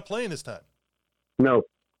 Oh, you're not playing this time? No,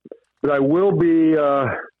 but I will be.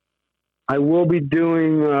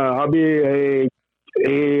 Doing. I'll be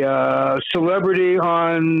a celebrity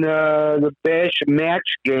on the Bash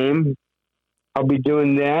match game. I'll be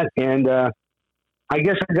doing that, and I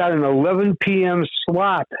guess I got an 11 p.m.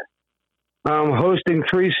 slot. Hosting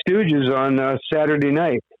Three Stooges on Saturday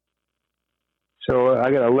night. So I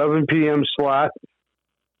got 11 p.m. slot,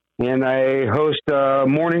 and I host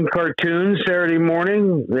morning cartoons Saturday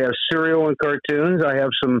morning. We have cereal and cartoons. I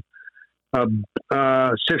have some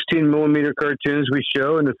 16 millimeter cartoons we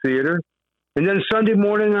show in the theater. And then Sunday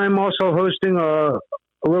morning, I'm also hosting a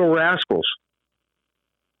Little Rascals.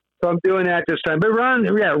 So I'm doing that this time. But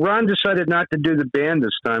Ron decided not to do the band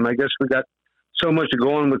this time. I guess we got so much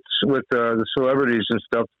going with the celebrities and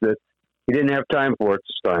stuff that he didn't have time for it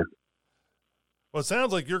this time. Well, it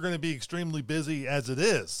sounds like you're going to be extremely busy as it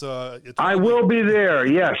is. So I will be there,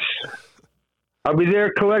 yes. I'll be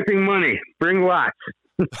there collecting money. Bring lots.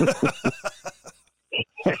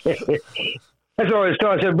 That's all I was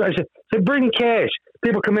told. I said, bring cash.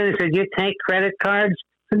 People come in and say, do you take credit cards?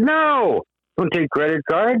 I said, no, don't take credit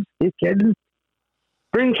cards. Are you kidding?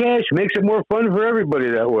 Bring cash. Makes it more fun for everybody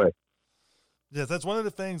that way. Yes, that's one of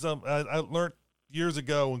the things I learned years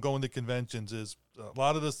ago when going to conventions is a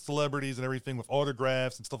lot of the celebrities and everything with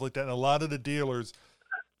autographs and stuff like that. And a lot of the dealers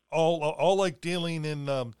all like dealing in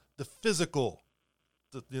the physical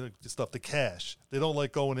stuff, the cash. They don't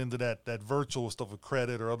like going into that virtual stuff with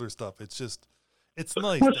credit or other stuff. It's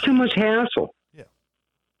nice. Well, it's too much hassle. Yeah.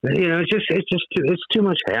 It's too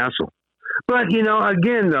much hassle. But,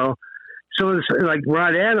 again, though, so it's like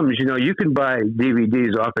Rod Adams, you can buy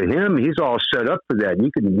DVDs off of him. He's all set up for that. You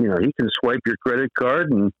can, he can swipe your credit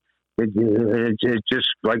card and it's just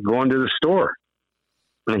like going to the store.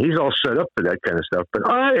 I mean, he's all set up for that kind of stuff, but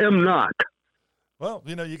I am not. Well,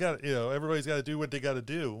 you got, everybody's got to do what they got to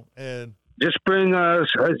do, and just bring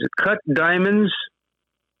cut diamonds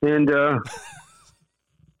and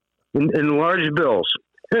in large bills.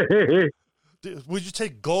 Would you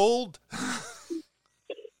take gold?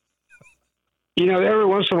 Every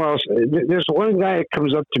once in a while, there's one guy that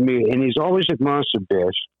comes up to me, and he's always at Monster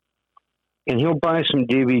Bash, and he'll buy some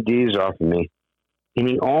DVDs off of me, and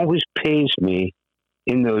he always pays me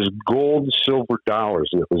in those gold silver dollars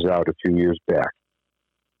that was out a few years back.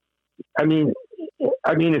 I mean,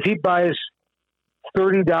 if he buys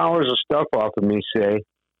 $30 of stuff off of me, say,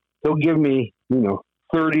 he'll give me,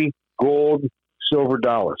 30 gold silver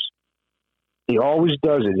dollars. He always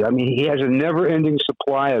does it. I mean, he has a never-ending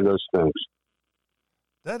supply of those things.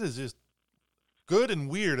 That is just good and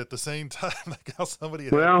weird at the same time, like how somebody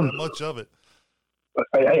has that much of it.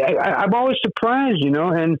 I'm always surprised,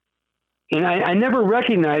 and I never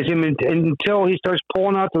recognize him until he starts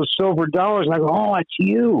pulling out those silver dollars, and I go, oh, it's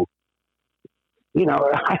you.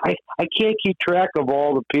 I can't keep track of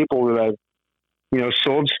all the people that I've,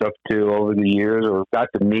 sold stuff to over the years or got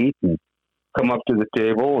to meet and come up to the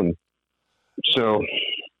table. And so.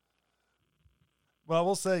 Well,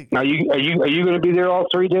 we'll say. Now, are you going to be there all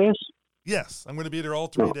 3 days? Yes, I'm going to be there all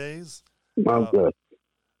 3 days. Oh, good.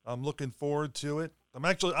 I'm looking forward to it.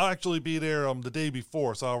 I'll actually be there the day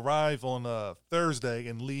before, so I'll arrive on Thursday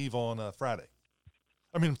and leave on Friday.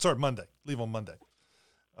 Monday. Leave on Monday.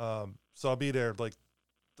 So I'll be there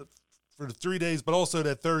for the 3 days, but also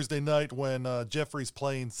that Thursday night when Jeffrey's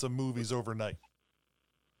playing some movies overnight.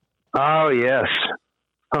 Oh, yes.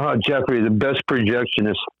 Oh, Jeffrey, the best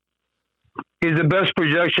projectionist. He's the best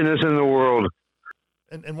projectionist in the world.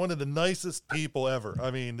 And one of the nicest people ever.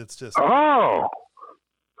 I mean, it's just... Oh!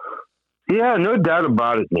 Yeah, no doubt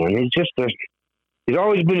about it, man. He's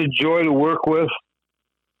always been a joy to work with.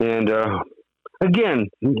 And, again,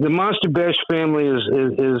 the Monster Bash family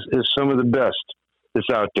is some of the best that's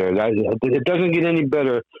out there. It doesn't get any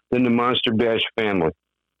better than the Monster Bash family.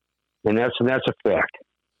 And that's a fact.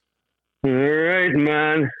 All right,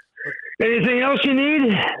 man. Anything else you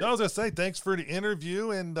need? No, I was going to say, thanks for the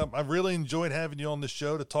interview, and I really enjoyed having you on the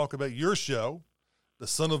show to talk about your show, the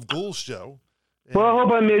Son of Ghoul show. And well, I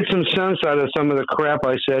hope I made some sense out of some of the crap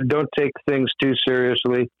I said. Don't take things too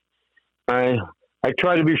seriously. I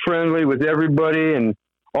try to be friendly with everybody and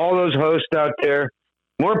all those hosts out there.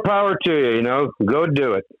 More power to you, Go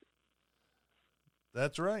do it.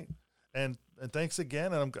 That's right. And thanks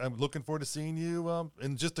again, and I'm looking forward to seeing you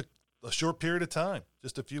in just a short period of time,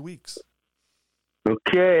 just a few weeks.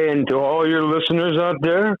 Okay, and to all your listeners out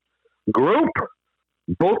there, group,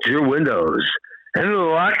 bolt your windows and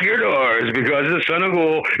lock your doors because the Son of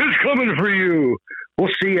Ghoul is coming for you.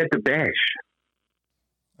 We'll see you at the bash.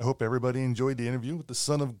 I hope everybody enjoyed the interview with the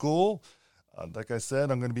Son of Ghoul. Like I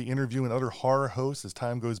said, I'm going to be interviewing other horror hosts as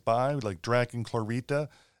time goes by, like Drac and Clarita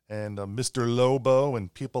and Mr. Lobo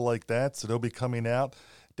and people like that. So they'll be coming out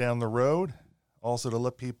down the road. Also, to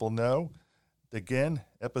let people know, again,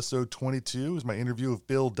 episode 22 is my interview with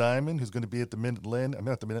Bill Diamond, who's going to be at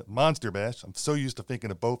the Monster Bash. I'm so used to thinking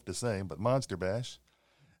of both the same, but Monster Bash.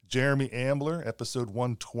 Jeremy Ambler, episode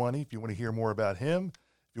 120, if you want to hear more about him.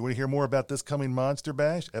 If you want to hear more about this coming Monster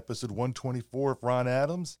Bash, episode 124 of Ron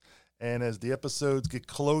Adams. And as the episodes get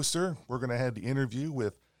closer, we're going to have the interview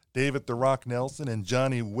with David The Rock Nelson and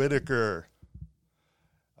Johnny Whitaker.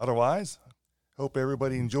 Otherwise, Hope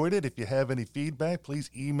everybody enjoyed it. If you have any feedback, please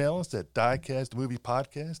email us at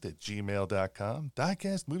diecastmoviepodcast@gmail.com,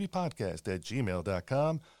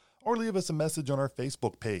 diecastmoviepodcast@gmail.com, or leave us a message on our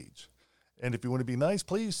Facebook page. And if you want to be nice,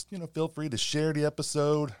 please, feel free to share the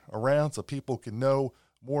episode around so people can know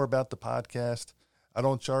more about the podcast. I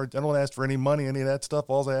don't ask for any money, any of that stuff.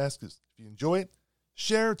 All I ask is if you enjoy it,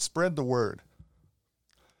 share it, spread the word.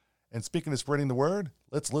 And speaking of spreading the word,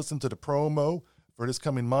 let's listen to the promo for this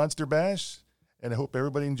coming Monster Bash. And I hope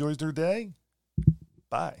everybody enjoys their day.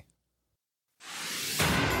 Bye.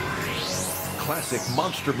 Classic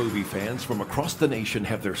monster movie fans from across the nation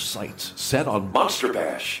have their sights set on Monster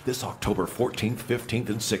Bash this October 14th, 15th,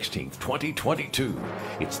 and 16th, 2022.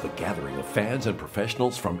 It's the gathering of fans and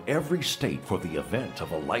professionals from every state for the event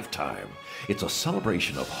of a lifetime. It's a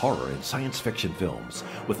celebration of horror and science fiction films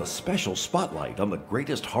with a special spotlight on the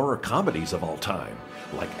greatest horror comedies of all time,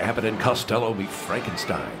 like Abbott and Costello meet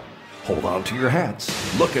Frankenstein. Hold on to your hats.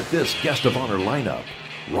 Look at this guest of honor lineup.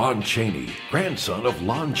 Ron Chaney, grandson of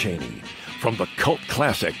Lon Chaney. From the cult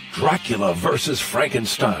classic Dracula vs.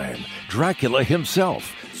 Frankenstein, Dracula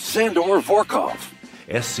himself, Sandor Vorkov.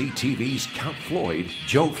 SCTV's Count Floyd,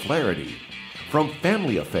 Joe Flaherty. From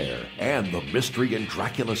Family Affair and The Mystery in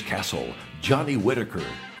Dracula's Castle, Johnny Whitaker.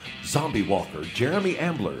 Zombie Walker, Jeremy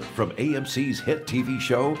Ambler from AMC's hit TV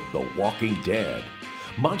show, The Walking Dead.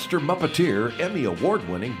 Monster Muppeteer, Emmy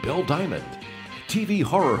Award-winning Bill Diamond. TV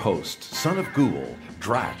horror host, Son of Ghoul,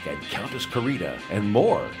 Drac and Countess Karita, and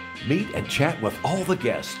more. Meet and chat with all the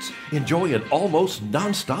guests. Enjoy an almost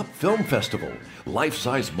non-stop film festival,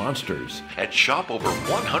 life-size monsters, and shop over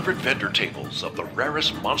 100 vendor tables of the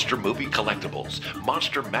rarest monster movie collectibles,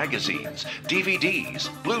 monster magazines,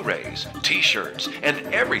 DVDs, Blu-rays, T-shirts, and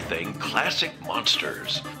everything classic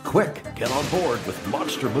monsters. Quick, get on board with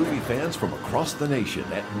monster movie fans from across the nation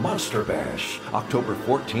at Monster Bash, October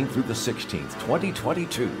 14th through the 16th,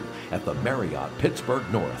 2022, at the Marriott Pittsburgh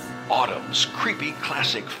North. Autumn's creepy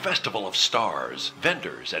classic festival of stars,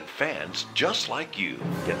 vendors, and fans just like you.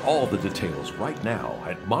 Get all the details right now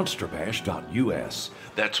at monsterbash.us.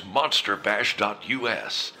 That's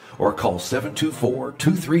monsterbash.us. Or call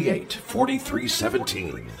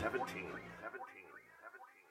 724-238-4317.